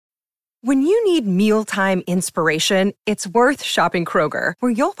When you need mealtime inspiration, it's worth shopping Kroger,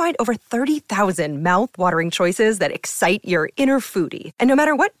 where you'll find over 30,000 mouth-watering choices that excite your inner foodie. And no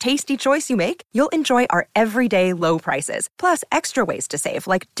matter what tasty choice you make, you'll enjoy our everyday low prices, plus extra ways to save,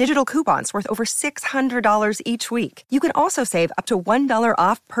 like digital coupons worth over $600 each week. You can also save up to $1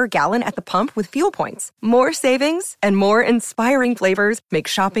 off per gallon at the pump with fuel points. More savings and more inspiring flavors make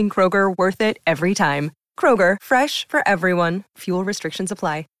shopping Kroger worth it every time. Kroger, fresh for everyone. Fuel restrictions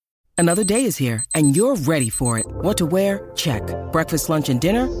apply. Another day is here, and you're ready for it. What to wear? Check. Breakfast, lunch, and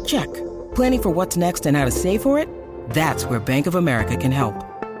dinner? Check. Planning for what's next and how to save for it? That's where Bank of America can help.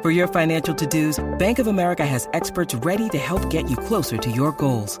 For your financial to-dos, Bank of America has experts ready to help get you closer to your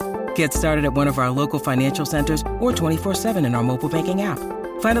goals. Get started at one of our local financial centers or 24/7 in our mobile banking app.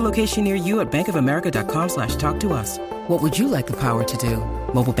 Find a location near you at bankofamerica.com/talktous. What would you like the power to do?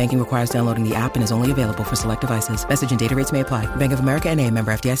 Mobile banking requires downloading the app and is only available for select devices. Message and data rates may apply. Bank of America N.A.,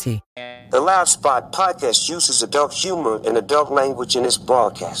 member FDIC. The Loud Spot podcast uses adult humor and adult language in its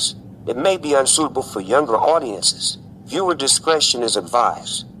broadcast. It may be unsuitable for younger audiences. Viewer discretion is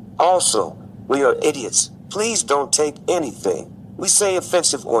advised. Also, we are idiots. Please don't take anything we say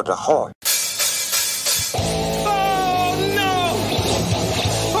offensive or to heart.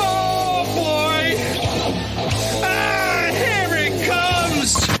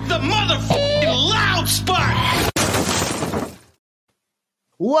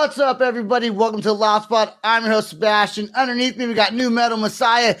 What's up, everybody? Welcome to Loud Spot. I'm your host, Sebastian. Underneath me, we got New Metal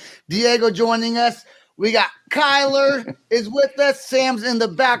Messiah, Diego joining us. We got Kyler is with us. Sam's in the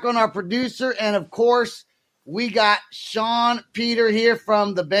background, our producer. And, of course, we got Sean Peter here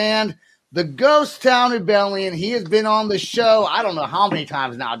from the band, The Ghost Town Rebellion. He has been on the show, I don't know how many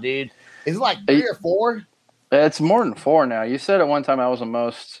times now, dude. Is it like 3 or 4? It's more than 4 now. You said at one time I was the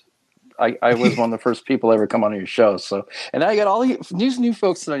most... I was one of the first people ever come on your show. So, and now I got all these new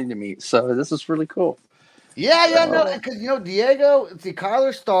folks that I need to meet. So this is really cool. Yeah, no, because Diego,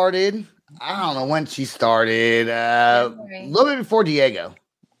 Kyler started. I don't know when she started. A little bit before Diego.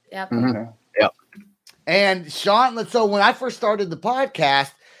 Yep. Mm-hmm. Yep. And Sean, so when I first started the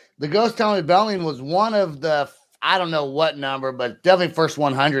podcast, the Ghost Town Rebellion was one of the, I don't know what number, but definitely first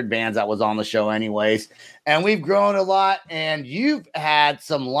 100 bands that was on the show anyways. And we've grown a lot, and you've had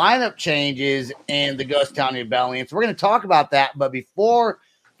some lineup changes in the Ghost Town Rebellion. So we're going to talk about that. But before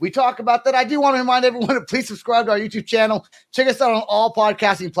we talk about that, I do want to remind everyone to please subscribe to our YouTube channel. Check us out on all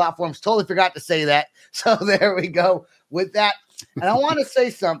podcasting platforms. Totally forgot to say that. So there we go with that. And I want to say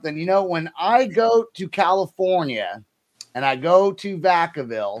something. When I go to California and I go to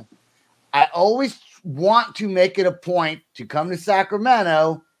Vacaville, I always want to make it a point to come to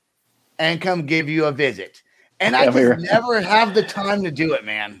Sacramento and come give you a visit. And I just never have the time to do it,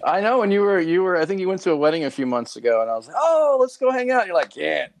 man. I know when you were, I think you went to a wedding a few months ago and I was like, oh, let's go hang out. You're like,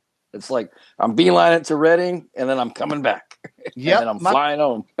 yeah. It's like, I'm beelining to Reading and then I'm coming back. Yeah. And I'm flying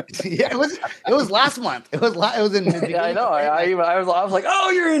home. Yeah, it was last month. It was in the yeah, I know. I was like,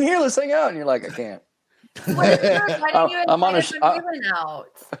 oh, you're in here. Let's hang out. And you're like, I can't. I'm on out.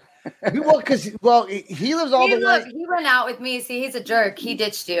 He lives all the way. He went out with me. See, he's a jerk. He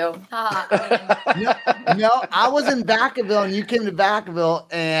ditched you. No, I was in Vacaville, and you came to Vacaville,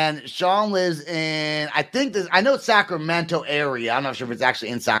 and Sean lives in, I know it's Sacramento area. I'm not sure if it's actually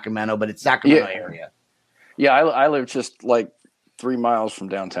in Sacramento, but it's Sacramento area. Yeah, I live just like 3 miles from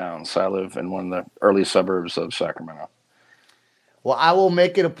downtown, so I live in one of the early suburbs of Sacramento. Well, I will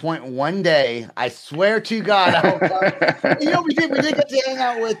make it a point one day. I swear to God, I will come. we did get to hang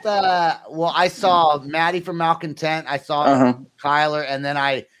out with. I saw Maddie from Malcontent. I saw Kyler, and then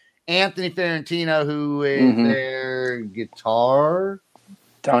Anthony Ferrantino, who is their guitar.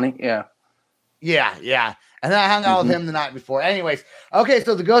 Tony, yeah. And then I hung out with him the night before. Anyways, okay,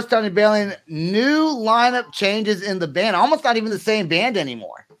 so the Ghost Town Rebellion, new lineup changes in the band. Almost not even the same band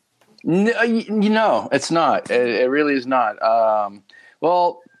anymore. No, it's not. It really is not.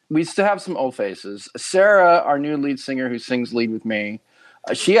 Well, we still have some old faces. Sarah, our new lead singer who sings lead with me,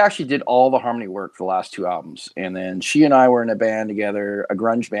 she actually did all the harmony work for the last 2 albums. And then she and I were in a band together, a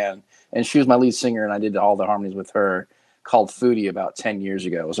grunge band, and she was my lead singer, and I did all the harmonies with her, called Foodie, about 10 years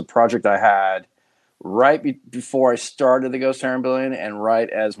ago. It was a project I had right before I started the Ghost Town Rebellion and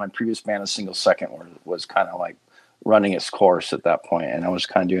right as my previous band, A Single Second, was kind of like running its course at that point, and I was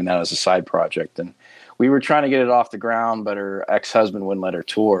kind of doing that as a side project. And we were trying to get it off the ground, but her ex-husband wouldn't let her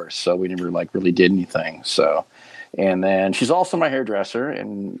tour, so we never really did anything. So, and then she's also my hairdresser,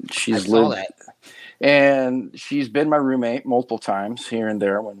 and she's and she's been my roommate multiple times here and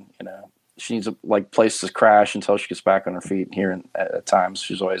there when she needs a place to crash until she gets back on her feet. Here at times,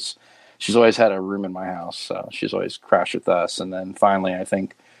 she's always had a room in my house, so she's always crashed with us. And then finally, I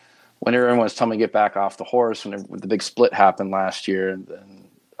think when everyone was telling me to get back off the horse, when the big split happened last year, and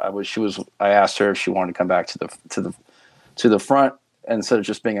I asked her if she wanted to come back to the front instead of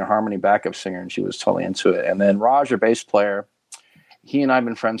just being a harmony backup singer, and she was totally into it. And then Raj, our bass player, he and I have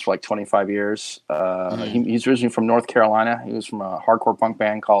been friends for like 25 years. He's originally from North Carolina. He was from a hardcore punk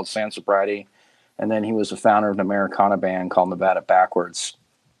band called Sans Sobriety, and then he was the founder of an Americana band called Nevada Backwards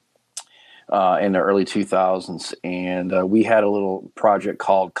in the early 2000s. And we had a little project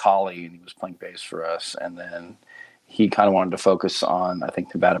called Collie, and he was playing bass for us. And then he kind of wanted to focus on, I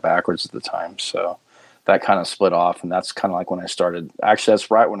think, Nevada Backwards at the time. So that kind of split off, and that's kind of like when I started. Actually,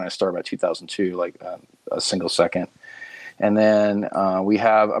 that's right when I started, about 2002, like a single second. And then we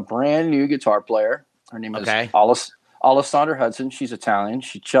have a brand new guitar player. Her name is Alessandra Hudson. She's Italian.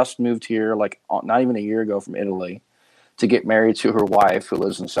 She just moved here, like not even a year ago, from Italy, to get married to her wife, who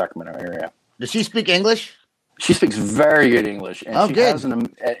lives in the Sacramento area. Does she speak English? She speaks very good English, and good.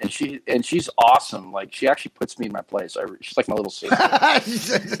 She's awesome. Like, she actually puts me in my place. She's like my little sister.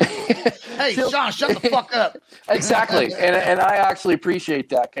 Hey, Sean, shut the fuck up. Exactly, and I actually appreciate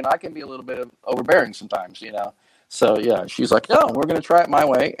that. And I can be a little bit overbearing sometimes, you know. So yeah, she's like, no, we're gonna try it my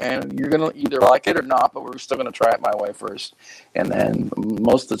way, and you're gonna either like it or not, but we're still gonna try it my way first. And then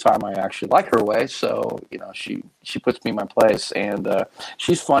most of the time, I actually like her way. So you know, she puts me in my place, and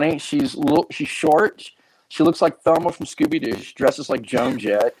she's funny. She's short. She looks like Thelma from Scooby-Doo. She dresses like Joan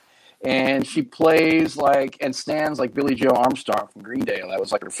Jett, and she plays like and stands like Billie Joe Armstrong from Green Day. That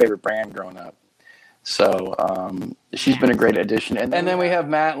was like her favorite band growing up. So she's been a great addition. And then we have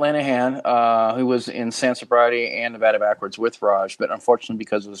Matt Lanahan, who was in Sans Sobriety and Nevada Backwards with Raj, but unfortunately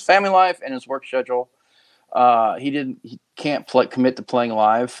because of his family life and his work schedule, he can't commit to playing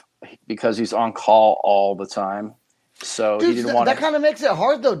live because he's on call all the time. So he didn't want that kind of makes it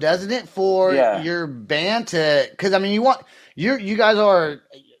hard though, doesn't it, for your band to, because I mean you want you guys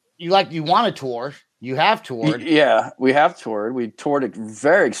you want to tour. You have toured. Yeah, we have toured. We toured it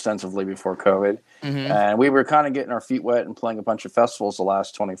very extensively before COVID. Mm-hmm. And we were kind of getting our feet wet and playing a bunch of festivals the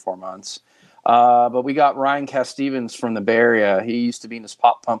last 24 months. But we got Ryan Cass-Stevens from the Bay Area. He used to be in this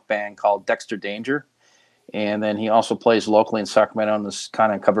pop punk band called Dexter Danger. And then he also plays locally in Sacramento in this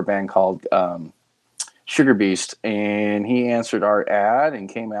kind of cover band called Sugar Beast. And he answered our ad and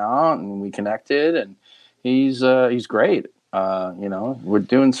came out, and we connected, and he's great. You know, we're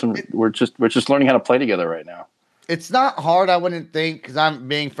just learning how to play together right now. It's not hard, I wouldn't think, because I'm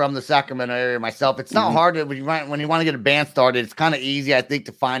being from the Sacramento area myself. It's not hard when you want to get a band started. It's kind of easy, I think,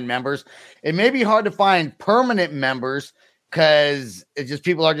 to find members. It may be hard to find permanent members because it's just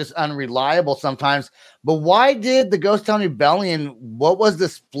people are just unreliable sometimes. But why did the Ghost Town Rebellion? What was the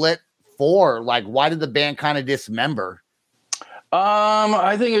split for? Like, why did the band kind of dismember?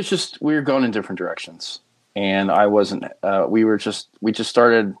 I think it's just we were going in different directions. And I wasn't, we just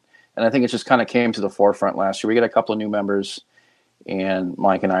started, and I think it just kind of came to the forefront last year. We got a couple of new members, and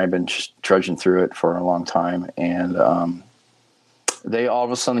Mike and I have been just trudging through it for a long time. And they all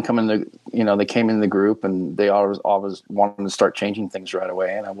of a sudden they came in the group, and they always wanted to start changing things right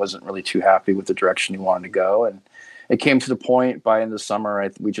away. And I wasn't really too happy with the direction he wanted to go. And it came to the point by end of summer, I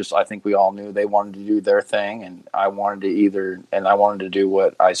think we all knew they wanted to do their thing, and I wanted to do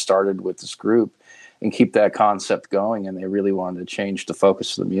what I started with this group and keep that concept going. And they really wanted to change the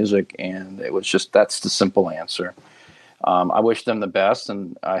focus of the music. And it was that's the simple answer. I wish them the best,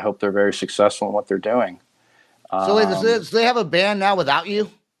 and I hope they're very successful in what they're doing. So they have a band now without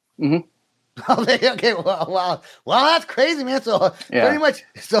you? Mm-hmm. Okay, well, that's crazy, man. So pretty much,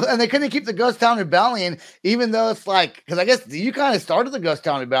 and they couldn't keep the Ghost Town Rebellion, even though it's like, because I guess you kind of started the Ghost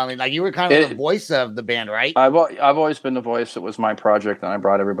Town Rebellion, like you were kind of the voice of the band, right? I've always been the voice. It was my project, and I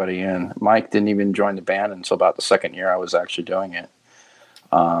brought everybody in. Mike didn't even join the band until about the second year I was actually doing it.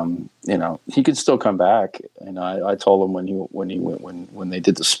 You know, he could still come back. And I told him when they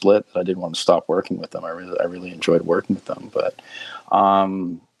did the split that I didn't want to stop working with them. I really enjoyed working with them,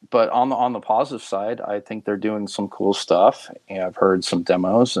 But on the positive side, I think they're doing some cool stuff. And I've heard some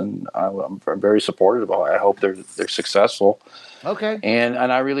demos, and I'm very supportive of it. I hope they're successful. Okay. And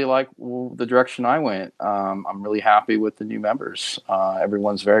I really like the direction I went. I'm really happy with the new members.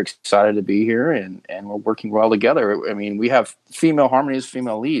 Everyone's very excited to be here, and we're working well together. I mean, we have female harmonies,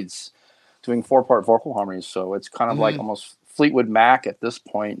 female leads, doing 4-part vocal harmonies. So it's kind of like almost Fleetwood Mac at this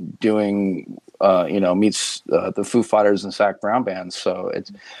point doing, meets the Foo Fighters and Zach Brown bands. So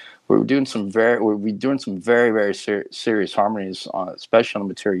we're doing some very, very serious harmonies especially on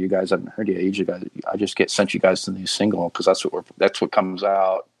the material you guys haven't heard yet. I just sent you guys the new single because that's what comes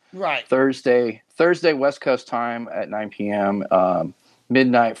out right Thursday West Coast time at 9 p.m.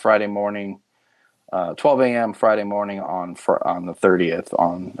 Midnight Friday morning. 12 a.m. Friday morning on the 30th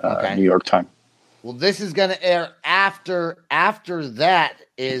on New York time. Well, this is going to air after that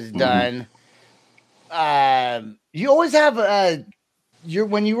is done. You always have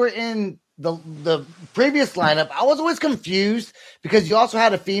when you were in the previous lineup, I was always confused because you also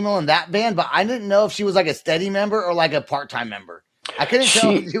had a female in that band, but I didn't know if she was like a steady member or like a part-time member. I couldn't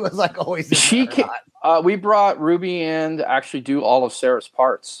tell if she was like always in we brought Ruby in to actually do all of Sarah's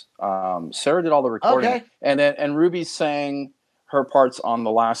parts. Sarah did all the recording, and Ruby sang her parts on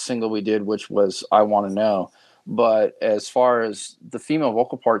the last single we did, which was I Want to Know. But as far as the female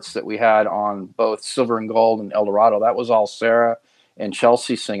vocal parts that we had on both Silver and Gold and El Dorado, that was all Sarah and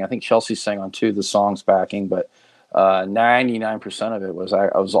Chelsea sing. I think Chelsea sang on 2 of the songs backing, but 99% of it was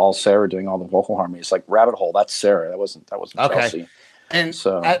I was all Sarah doing all the vocal harmonies. Like Rabbit Hole, that's Sarah. That wasn't Chelsea. And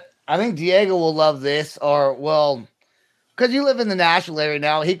so I think Diego will love this, because you live in the Nashville area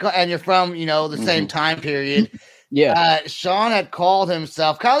now. And you're from the same time period. Yeah. Sean had called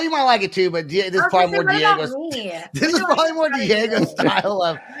himself. Kyle, you might like it too, but this is probably more Diego's. This is probably more Diego's style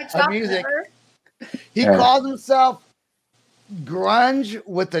of music. He calls himself grunge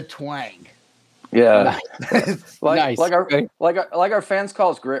with a twang. Yeah, nice. Like our fans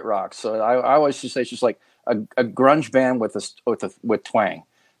call us grit rock. So I always just say it's just like a grunge band with twang.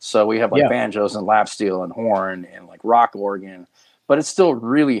 So we have banjos and lap steel and horn and like rock organ, but it's still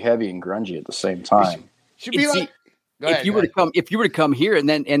really heavy and grungy at the same time. Should be like. If you were to come here,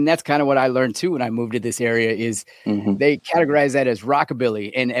 and that's kind of what I learned too when I moved to this area is they categorize that as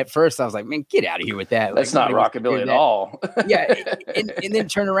rockabilly. And at first I was like, man, get out of here with that. That's not rockabilly at all. Yeah. And then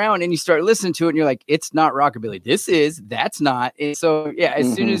turn around and you start listening to it and you're like, it's not rockabilly. That's not. And so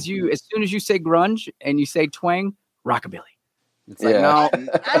as soon as you say grunge and you say twang, rockabilly. It's like, no.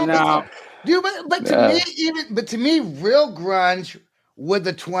 Dude, but to me, real grunge with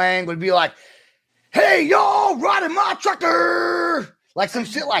the twang would be like, hey, y'all riding my tractor, like some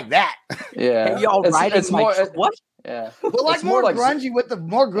shit like that. Yeah, hey, y'all riding what? Yeah, but like more grungy with the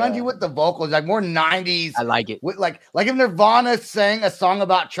vocals, like more 90s. I like it. With like if Nirvana sang a song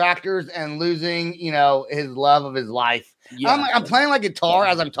about tractors and losing, his love of his life. Yeah. I'm playing like guitar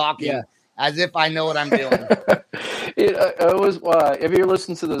as I'm talking, as if I know what I'm doing. It was. If you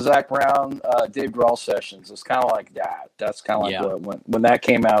listen to the Zach Brown, Dave Grohl sessions, it's kind of like that. That's kind of like when that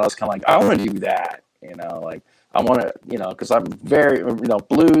came out. I was kind of like, I want to do that. Like I want to, because I'm very,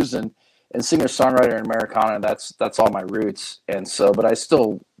 blues and singer songwriter and Americana. That's all my roots. And so, but I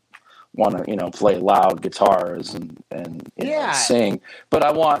still want to, play loud guitars and sing. But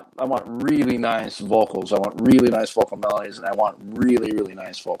I want really nice vocals. I want really nice vocal melodies, and I want really, really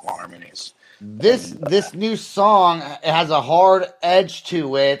nice vocal harmonies. This new song has a hard edge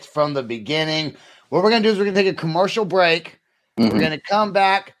to it from the beginning. What we're going to do is we're going to take a commercial break. We're going to come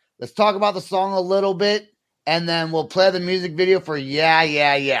back. Let's talk about the song a little bit, and then we'll play the music video for Yeah,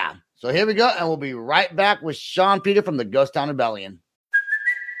 Yeah, Yeah. So here we go, and we'll be right back with Sean Peter from the Ghost Town Rebellion.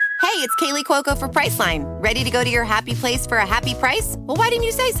 Hey, it's Kaylee Cuoco for Priceline. Ready to go to your happy place for a happy price? Well, why didn't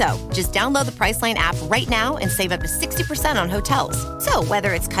you say so? Just download the Priceline app right now and save up to 60% on hotels. So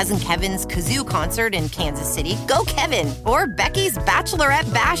whether it's Cousin Kevin's Kazoo Concert in Kansas City, go Kevin, or Becky's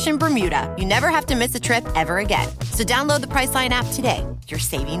Bachelorette Bash in Bermuda, you never have to miss a trip ever again. So download the Priceline app today. Your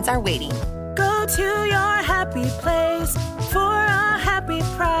savings are waiting. Go to your happy place for a happy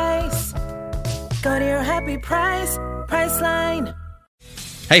price. Go to your happy price, Priceline.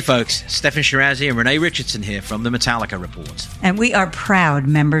 Hey folks, Stefan Shirazi and Renee Richardson here from the Metallica Report. And we are proud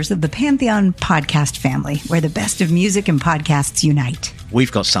members of the Pantheon podcast family, where the best of music and podcasts unite. We've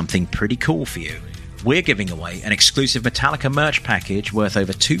got something pretty cool for you. We're giving away an exclusive Metallica merch package worth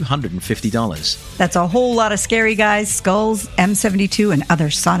over $250. That's a whole lot of Scary Guys, Skulls, M72, and other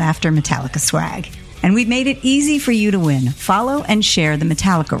sought-after Metallica swag. And we've made it easy for you to win. Follow and share the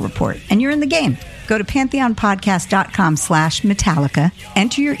Metallica Report, and you're in the game. Go to pantheonpodcast.com/Metallica,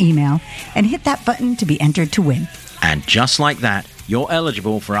 enter your email, and hit that button to be entered to win. And just like that, you're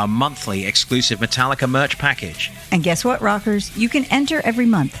eligible for our monthly exclusive Metallica merch package. And guess what, rockers? You can enter every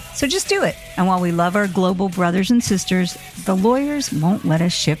month, so just do it. And while we love our global brothers and sisters, the lawyers won't let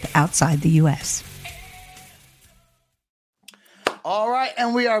us ship outside the U.S. All right,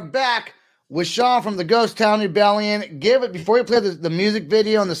 and we are back with Sean from the Ghost Town Rebellion. Before you play the music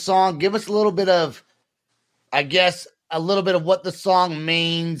video and the song, give us a little bit of what the song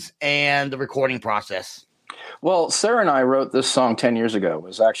means and the recording process. Well, Sarah and I wrote this song 10 years ago. It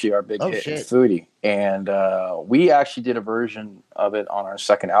was actually our big hit in Foodie. And we actually did a version of it on our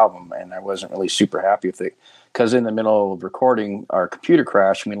second album, and I wasn't really super happy with it because in the middle of recording, our computer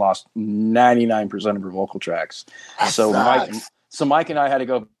crashed and we lost 99% of our vocal tracks. So Mike and I had to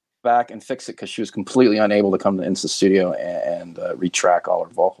go back and fix it because she was completely unable to come into the studio and retrack all her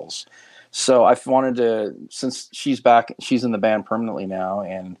vocals. So I wanted to, since she's back, she's in the band permanently now,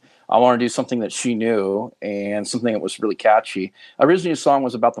 and I want to do something that she knew and something that was really catchy. Originally, the song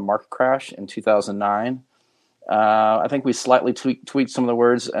was about the market crash in 2009. I think we slightly tweaked some of the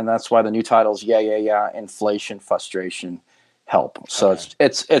words, and that's why the new title is Yeah, Inflation, Frustration, Help. So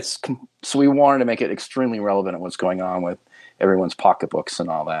so we wanted to make it extremely relevant at what's going on with everyone's pocketbooks and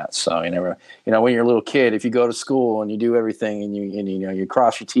all that. So when you're a little kid, if you go to school and you do everything and you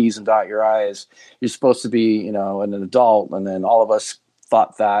cross your T's and dot your I's, you're supposed to be, an adult. And then all of us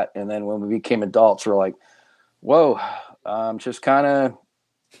thought that. And then when we became adults, we're like, whoa, I'm just kind of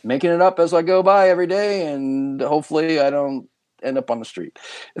making it up as I go by every day. And hopefully I don't end up on the street.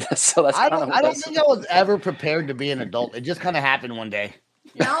 So that's I don't think I was ever prepared to be an adult. It just kind of happened one day.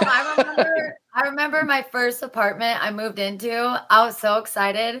 No, I remember my first apartment I moved into. I was so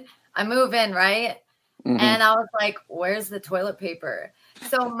excited. I move in, right? Mm-hmm. And I was like, where's the toilet paper?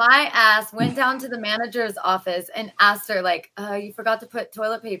 So my ass went down to the manager's office and asked her, like, you forgot to put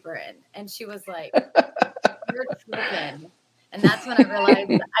toilet paper in. And she was like, you're tripping. And that's when I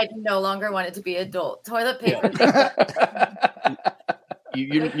realized I no longer wanted to be adult. Toilet paper.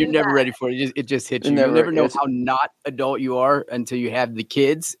 You're never ready for it. It just hits you. You never know how not adult you are until you have the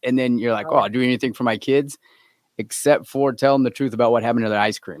kids. And then you're like, I'll do anything for my kids except for tell them the truth about what happened to their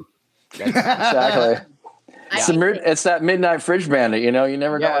ice cream. Exactly. It's that midnight fridge bandit, you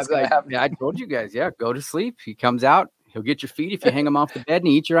never know what's going to happen. Yeah, I told you guys, go to sleep. He comes out. He'll get your feet if you hang him off the bed and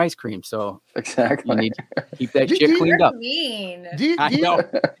eat your ice cream. So exactly, you need to keep that shit cleaned up. Mean. I know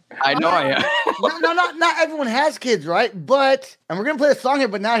I am. Not everyone has kids, right? And we're gonna play a song here.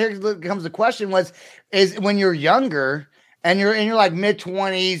 But now here comes the question: is when you're younger and you're in your like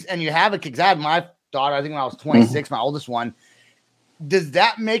mid-20s and you have a kid? 'Cause I had my daughter, I think when I was 26, my oldest one. Does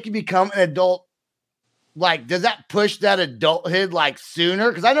that make you become an adult? Like, does that push that adulthood like sooner?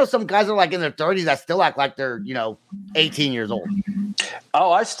 Because I know some guys are like in their 30s that still act like they're 18 years old.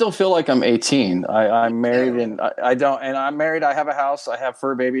 Oh, I still feel like I'm 18. I'm married and I don't. And I'm married. I have a house. I have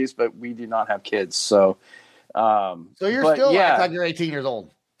fur babies, but we do not have kids. So, so you're still act like you're 18 years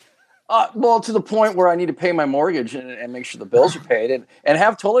old. Well, to the point where I need to pay my mortgage and make sure the bills are paid and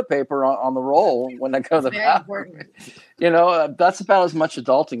have toilet paper on the roll when I go to the bathroom. That's about as much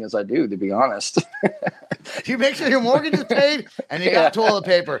adulting as I do, to be honest. You make sure your mortgage is paid and you got toilet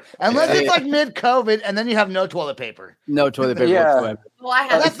paper. Unless it's like mid-COVID and then you have no toilet paper. No toilet paper whatsoever. Well, I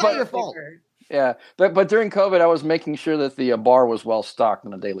have that's not your fault. Yeah, but during COVID, I was making sure that the bar was well stocked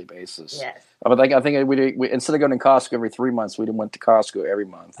on a daily basis. Yes. But I think we instead of going to Costco every 3 months, we went to Costco every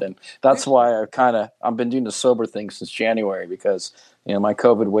month, and that's why I've been doing the sober thing since January because my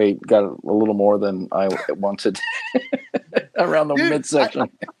COVID weight got a little more than I wanted around the midsection.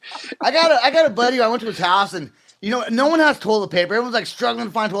 I got a buddy. I went to his house and. No one has toilet paper. Everyone's like struggling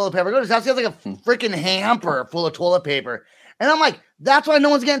to find toilet paper. I go to his house. He has like a freaking hamper full of toilet paper. And I'm like, that's why no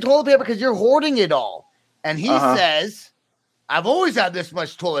one's getting toilet paper because you're hoarding it all. And he says, I've always had this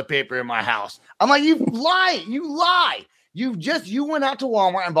much toilet paper in my house. I'm like, you lie. You went out to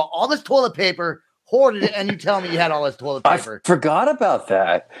Walmart and bought all this toilet paper, hoarded it, and you tell me you had all this toilet paper. I forgot about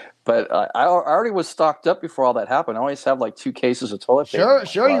that. But I already was stocked up before all that happened. I always have like 2 cases of toilet paper.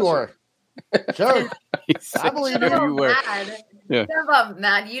 Sure you were. Sure. I believe you were. Yeah. About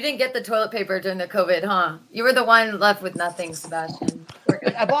Matt, you didn't get the toilet paper during the COVID, huh? You were the one left with nothing, Sebastian.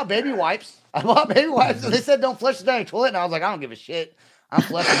 I bought baby wipes. And they said don't flush it down your toilet. And I was like, I don't give a shit. I'm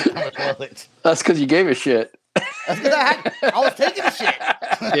flushing it down the toilet. That's because you gave a shit. That's because I was taking a shit.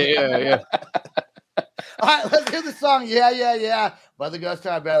 Yeah. All right, let's hear the song. Yeah. By the Ghost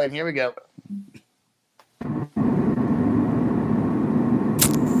Town Rebellion. Here we go.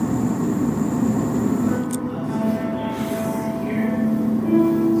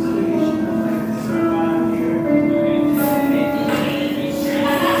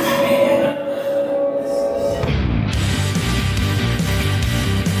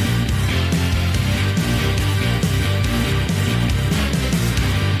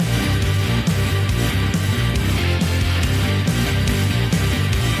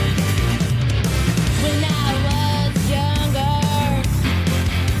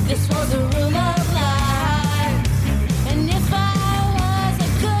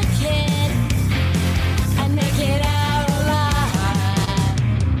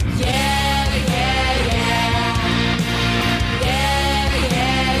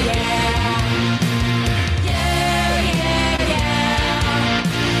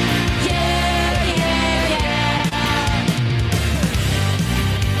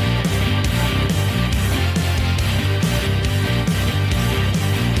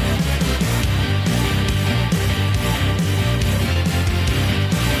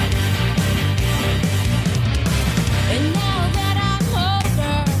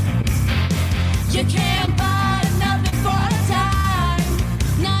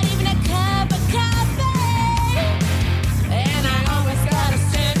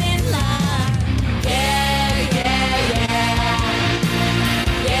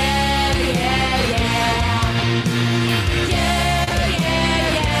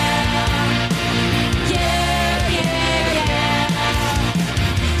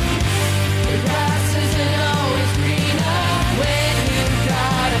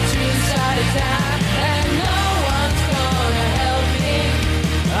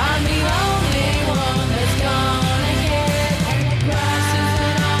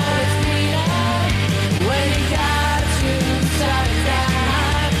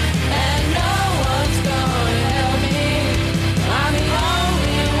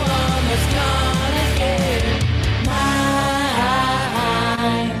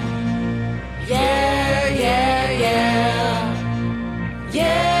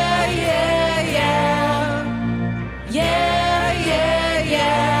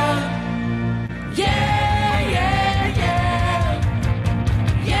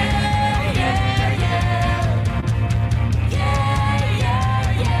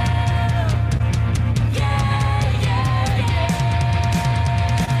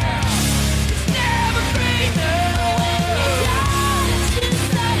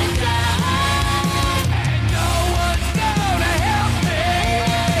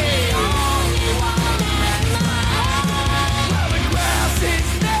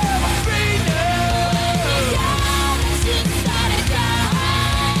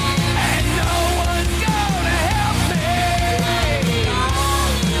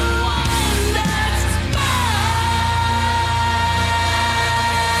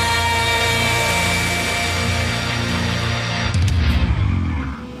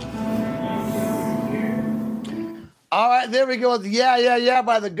 All right, there we go. Yeah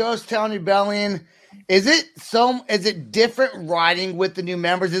by the Ghost Tony Bellion. Is it different writing with the new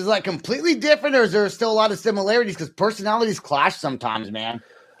members? Is it like completely different, or is there still a lot of similarities? Because personalities clash sometimes, man.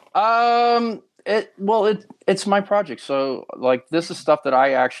 It's my project. So like this is stuff that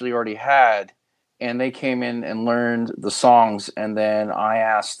I actually already had, and they came in and learned the songs, and then I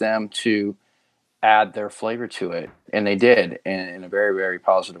asked them to add their flavor to it, and they did in a very, very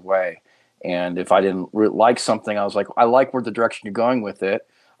positive way. And if I didn't like something, I was like, I like where the direction you're going with it.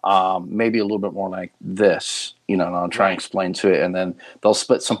 Maybe a little bit more like this, and I'll try and explain to it, and then they'll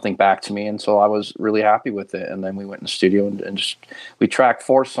spit something back to me. And so I was really happy with it. And then we went in the studio and we tracked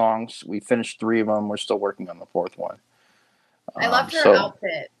 4 songs. We finished 3 of them. We're still working on the 4th one. I loved her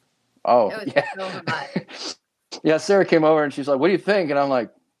outfit. Oh, it was so hot. Yeah. Sarah came over and she's like, "What do you think?" And I'm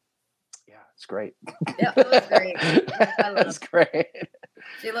like, "Yeah, it's great." Yeah, it was great. That's great.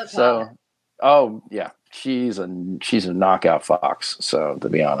 She looked hot. Oh yeah, she's a knockout fox. So to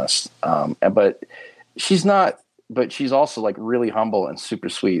be honest, but she's not. But she's also like really humble and super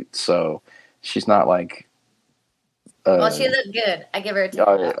sweet. So she's not like. Well, she looked good. I give her a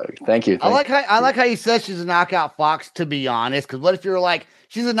 10. Thank you. I like how you said she's a knockout fox. To be honest, because what if you're like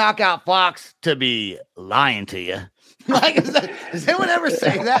she's a knockout fox to be lying to you? Like, does anyone ever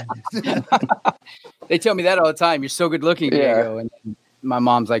say that? They tell me that all the time. You're so good looking, Diego. And my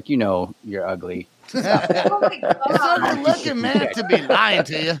mom's like, you're ugly. Oh my God. You're so good looking, man, to be lying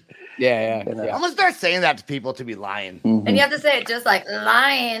to you. Yeah. I'm gonna start saying that to people to be lying. Mm-hmm. And you have to say it just like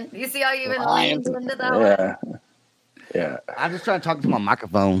lying. You see how you even leaned into that one? Yeah. I'm just trying to talk to my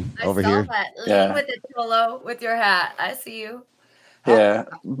microphone over here. Lean with it, Cholo, with your hat. I see you. Yeah.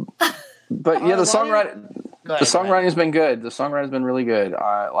 But yeah, the songwriting has been good. The songwriting has been really good.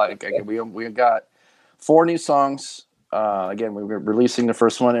 We got 4 new songs. Again, we're releasing the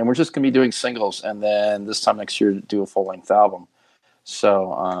first one, and we're just gonna be doing singles, and then this time next year do a full length album.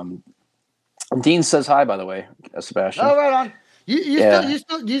 So, Dean says hi, by the way, Sebastian. Oh, right on.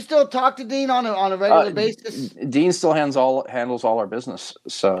 You still talk to Dean on a regular basis? Dean still handles all our business.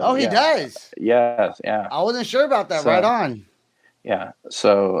 So he does. Yeah. I wasn't sure about that. Right on. Yeah.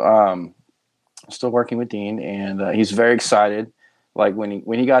 So still working with Dean, and he's very excited. Like when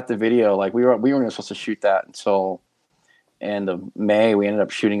he got the video, like we weren't supposed to shoot that until end of May. We ended up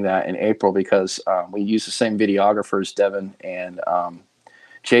shooting that in April because we used the same videographers, Devin and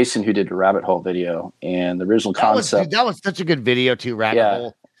Jason, who did the Rabbit Hole video, and the original concept. That was such a good video too, Rabbit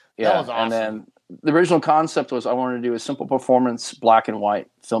Hole. Yeah, that was awesome. And then the original concept was I wanted to do a simple performance, black and white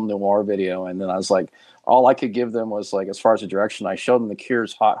film noir video, and then I was like, all I could give them was like, as far as the direction, I showed them The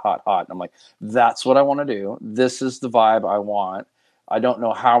Cure's Hot, Hot, Hot. And I'm like, that's what I want to do. This is the vibe I want. I don't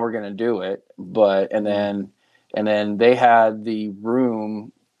know how we're going to do it, but and then they had the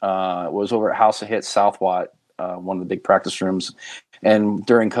room was over at House of Hits Southwatt, one of the big practice rooms. And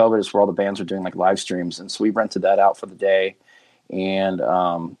during COVID, it's where all the bands were doing like live streams, and so we rented that out for the day. And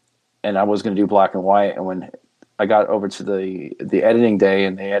I was going to do black and white, and when I got over to the editing day,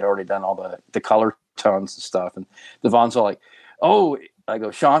 and they had already done all the color tones and stuff, and Devon's all like, "Oh," I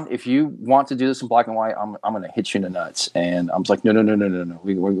go, "Sean, if you want to do this in black and white, I'm going to hit you in the nuts." And I was like, "No.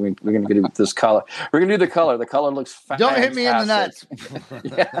 We're going to do this color. We're going to do the color. The color looks fantastic. Don't hit me in the nuts."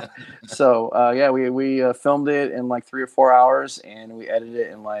 Yeah. So we filmed it in like 3 or 4 hours, and we edited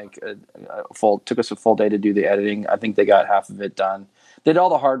it in like took us a full day to do the editing. I think they got half of it done. They did all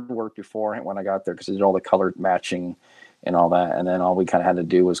the hard work before when I got there because they did all the color matching and all that. And then all we kind of had to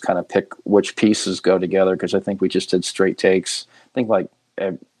do was kind of pick which pieces go together because I think we just did straight takes. I think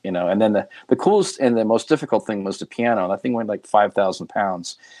and then the coolest and the most difficult thing was the piano. That thing weighed like 5,000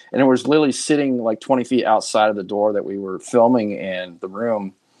 pounds, and it was literally sitting like 20 feet outside of the door that we were filming in the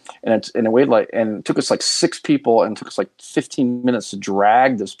room. And it weighed and it took us like 6 people, and it took us like 15 minutes to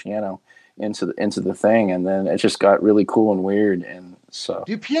drag this piano into the thing. And then it just got really cool and weird. And so,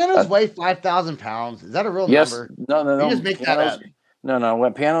 do pianos weigh 5,000 pounds? Is that a real number? No. You just make pianos, that up. No.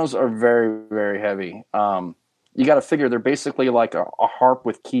 When pianos are very, very heavy. You got to figure they're basically like a harp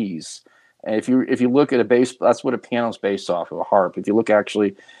with keys. And if you look at a bass, that's what a piano's based off of, a harp. If you look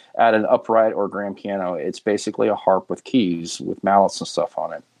actually at an upright or grand piano, it's basically a harp with keys with mallets and stuff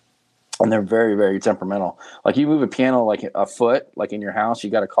on it. And they're very, very temperamental. Like you move a piano like a foot, like in your house, you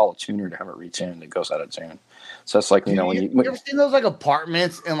got to call a tuner to have it retuned. It goes out of tune. So it's like, when you ever seen those like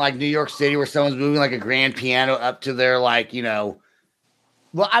apartments in like New York City where someone's moving like a grand piano up to their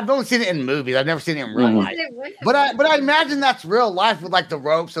well, I've only seen it in movies. I've never seen it in real life. But I imagine that's real life with like the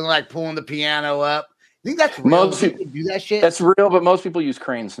ropes and like pulling the piano up. think that's real. Most people do that shit. That's real, but most people use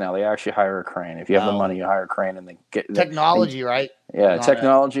cranes now. They actually hire a crane. If you have the money, you hire a crane, and they get technology, right? Yeah,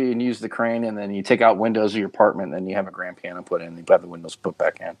 technology, and use the crane, and then you take out windows of your apartment, and then you have a grand piano put in. You have the windows put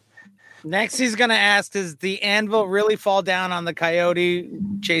back in. Next, he's going to ask, does the anvil really fall down on the coyote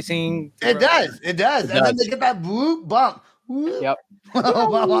chasing? It does. And then they get that whoop bump. Whoop. Yep.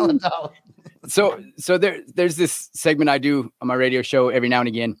 On the top. So there's this segment I do on my radio show every now and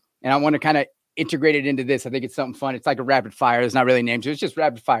again, and I want to kind of integrate it into this. I think it's something fun. It's like a rapid fire. There's not really names. It's just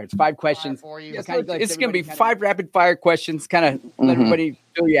rapid fire. It's 5 questions. It's going to be 5 rapid fire questions, kind of let everybody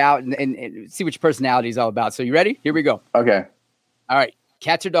fill you out and see what your personality is all about. So you ready? Here we go. Okay. All right.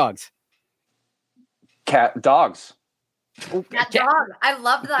 Cats or dogs? Dogs. Cat dog. I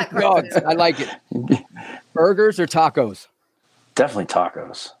love that question. Dogs. I like it. Burgers or tacos? Definitely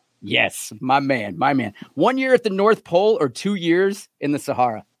tacos. Yes, my man. 1 year at the North Pole or 2 years in the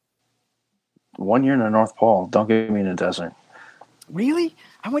Sahara? 1 year in the North Pole. Don't get me in the desert. Really?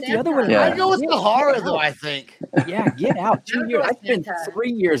 I went the other way. Yeah. I'd go with Sahara, though, I think. Yeah, get out. 2 years. I spent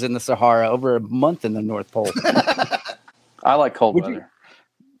 3 years in the Sahara, over a month in the North Pole. I like cold weather.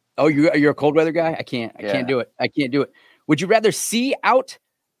 You're a cold weather guy? I can't do it. I can't do it. Would you rather see out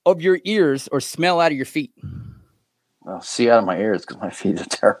of your ears or smell out of your feet? I'll see out of my ears because my feet are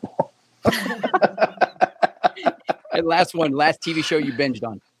terrible. And last TV show you binged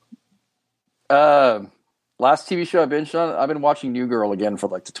on? Last TV show I binged on, I've been watching New Girl again for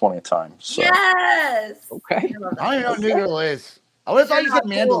like the 20th time. So. Yes. Okay. I don't even know what New Girl is. I would have thought you said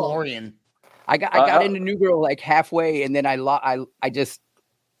Mandalorian. I got into New Girl like halfway, and then I just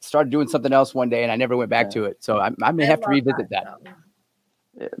started doing something else one day, and I never went back to it. So I may have to revisit that.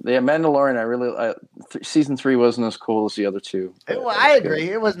 The Mandalorian, season 3 wasn't as cool as the other two. I agree.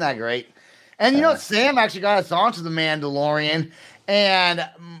 It wasn't that great. And you know, Sam actually got us onto the Mandalorian, and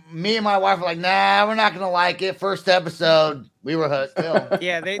me and my wife were like, "Nah, we're not gonna like it." First episode, we were hooked. Still.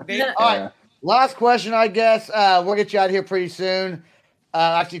 Yeah, they. All right, last question, I guess. We'll get you out of here pretty soon.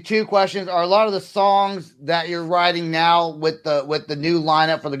 Actually, 2 questions. Are a lot of the songs that you're writing now with the new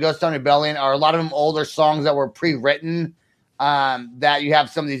lineup for the Ghost Town Rebellion, are a lot of them older songs that were pre-written that you have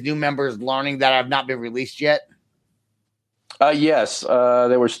some of these new members learning that have not been released yet? Yes,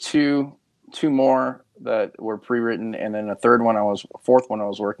 there was two more that were pre-written, and then a fourth one I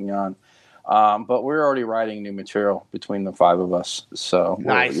was working on. But we're already writing new material between the 5 of us, so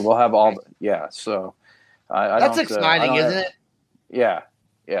nice. we'll have all. So that's exciting, isn't it? Yeah.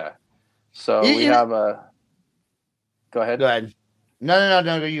 So we have a. Go ahead. No.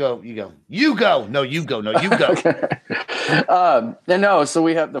 You go. No, you go. No. So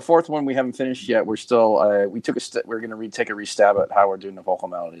we have the 4th one. We haven't finished yet. We're still. We're going to take a restab at how we're doing the vocal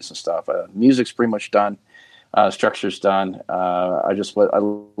melodies and stuff. Music's pretty much done. Structure's done. I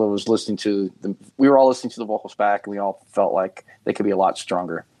was listening to we were all listening to the vocals back, and we all felt like they could be a lot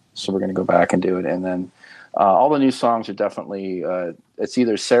stronger. So we're going to go back and do it, and then. All the new songs are definitely it's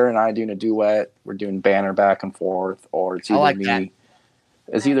either Sarah and I doing a duet, we're doing banner back and forth, or it's either me.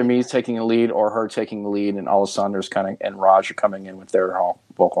 It's either me taking a lead or her taking the lead, and Alessandra's and Raj are coming in with their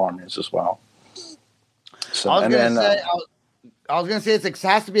vocal harmonies as well. So I was gonna say it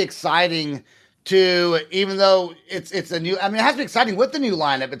has to be exciting to, even though it's a new. I mean, it has to be exciting with the new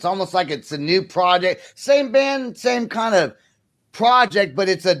lineup. It's almost like it's a new project, same band, same kind of project, but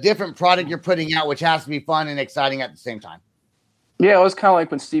it's a different product you're putting out, which has to be fun and exciting at the same time. Yeah, it was kind of like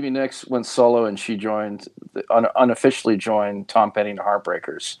when Stevie Nicks went solo and she unofficially joined Tom Petty and the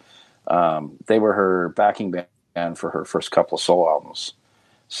Heartbreakers. They were her backing band for her first couple of solo albums.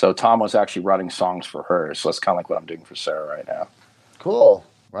 So Tom was actually writing songs for her. So that's kind of like what I'm doing for Sarah right now. Cool.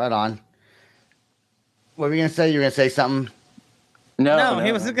 Right on. What were you going to say? You were going to say something? No,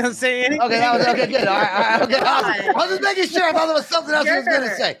 he wasn't going to say anything. Okay, that was okay. Good. All right. Okay. I was just making sure. I thought there was something else he was going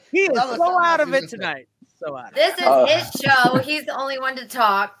to say. He is so out of it tonight. So out. This is his show. He's the only one to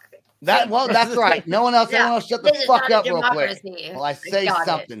talk. That's right. No one else. Everyone else shut the fuck up real quick. Well, I say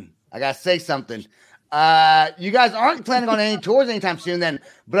something. I gotta say something. You guys aren't planning on any tours anytime soon, then?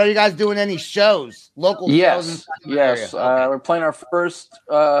 But are you guys doing any shows, local shows? Yes. Okay. We're playing our first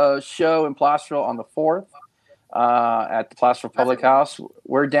show in Placerville on the 4th. At the Placerville Public House.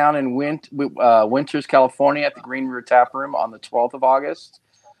 We're down in Winters, California at the Green River Tap Room on the 12th of August.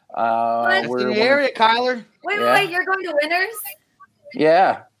 We're in the area, Kyler. Wait, you're going to Winters?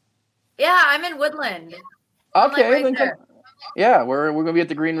 Yeah. Yeah, I'm in Woodland. Okay. We're going to be at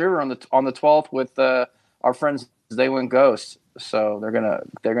the Green River on the 12th with our friends They Went Ghost. So they're gonna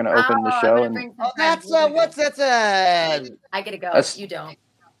open the show, and I get to go. You don't.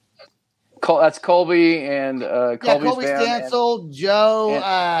 That's Colby and Colby's Colby band. Stansel, Joe.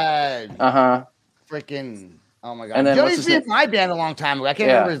 freaking. Oh my god! And then Joe used to be in my band a long time ago. I can't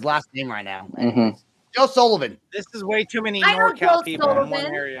remember his last name right now. Joe Sullivan. This is way too many NorCal people in one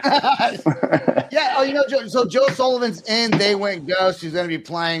area. Yeah. Oh, you know, so Joe Sullivan's in. They Went Ghost. He's going to be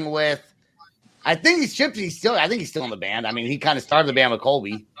playing with. I think he's chipped. I think he's still in the band. I mean, he kind of started the band with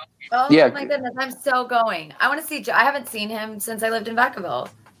Colby. Oh my goodness! I'm so going. I want to see Joe. I haven't seen him since I lived in Vacaville.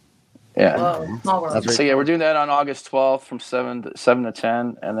 Yeah. Whoa, small world. So we're doing that on August 12th from 7 to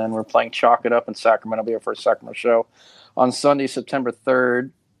 10, and then we're playing Chalk It Up in Sacramento. It'll be our first Sacramento show on Sunday, September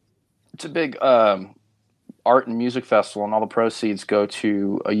 3rd. It's a big art and music festival, and all the proceeds go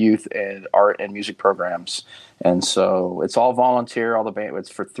to a youth and art and music programs. And so it's all volunteer. All the band.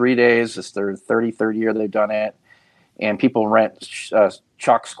 It's for 3 days. It's their 33rd year they've done it, and people rent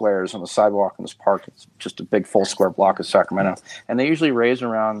chalk squares on the sidewalk in this park. It's just a big full square block of Sacramento, and they usually raise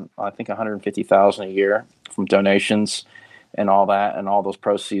around I think $150,000 a year from donations and all that, and all those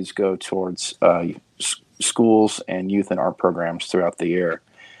proceeds go towards schools and youth and art programs throughout the year.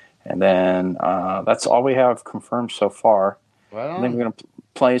 And then that's all we have confirmed so far. Wow. I think we're going to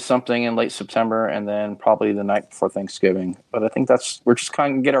play something in late September, and then probably the night before Thanksgiving. But I think we're just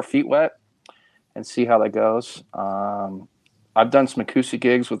kind of get our feet wet and see how that goes. I've done some acoustic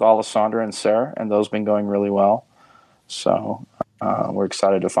gigs with Alessandra and Sarah, and those have been going really well. So we're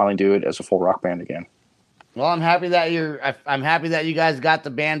excited to finally do it as a full rock band again. Well, I'm happy that I'm happy that you guys got the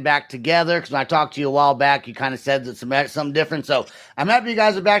band back together, because when I talked to you a while back, you kind of said that something different. So I'm happy you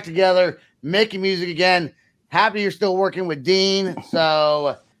guys are back together, making music again. Happy you're still working with Dean.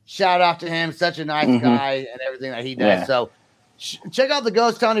 So shout out to him. Such a nice guy and everything that he does. Yeah. So check out the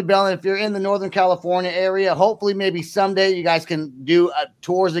Ghost Town Rebellion if you're in the Northern California area. Hopefully, maybe someday you guys can do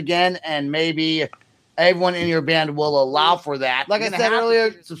tours again, and maybe everyone in your band will allow for that. Like I said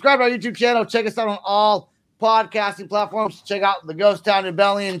earlier, subscribe to our YouTube channel. Check us out on all podcasting platforms. Check out the Ghost Town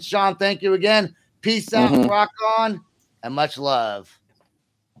Rebellion. Sean, thank you again. Peace out, rock on, and much love.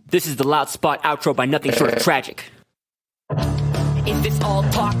 This is the Loud Spot outro by Nothing Short of Tragic. Is this all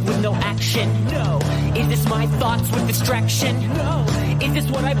talk with no action? No. Is this my thoughts with distraction? No. Is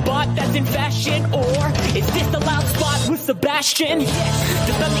this what I bought that's in fashion? Or is this the Loud Spot with Sebastian? Yes.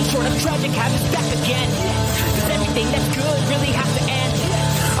 Does Nothing Short of Tragic have his back again? Yes. Does everything that's good really have to end?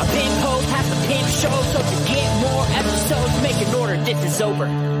 Yes. A pimp host has to pimp show, so to get more episodes, make an order, this is over.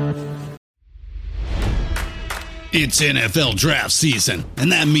 It's NFL draft season,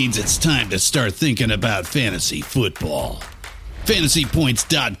 and that means it's time to start thinking about fantasy football.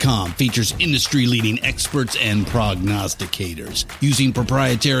 FantasyPoints.com features industry-leading experts and prognosticators using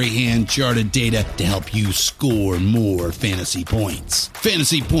proprietary hand-charted data to help you score more fantasy points.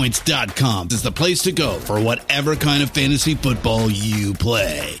 FantasyPoints.com is the place to go for whatever kind of fantasy football you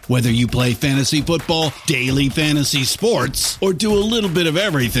play. Whether you play fantasy football, daily fantasy sports, or do a little bit of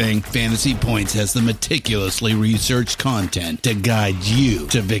everything, Fantasy Points has the meticulously researched content to guide you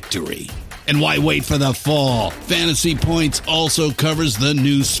to victory. And why wait for the fall? Fantasy Points also covers the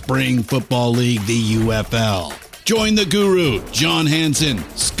new spring football league, the UFL. Join the guru, John Hansen,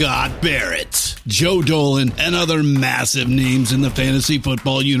 Scott Barrett, Joe Dolan, and other massive names in the fantasy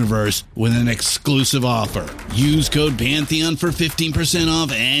football universe with an exclusive offer. Use code Pantheon for 15%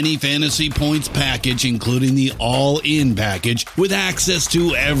 off any Fantasy Points package, including the all-in package, with access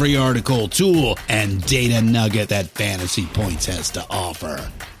to every article, tool, and data nugget that Fantasy Points has to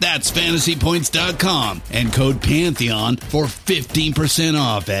offer. That's FantasyPoints.com and code Pantheon for 15%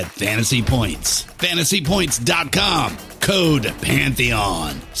 off at Fantasy Points. FantasyPoints.com, code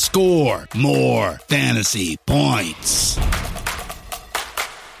Pantheon. Score more fantasy points.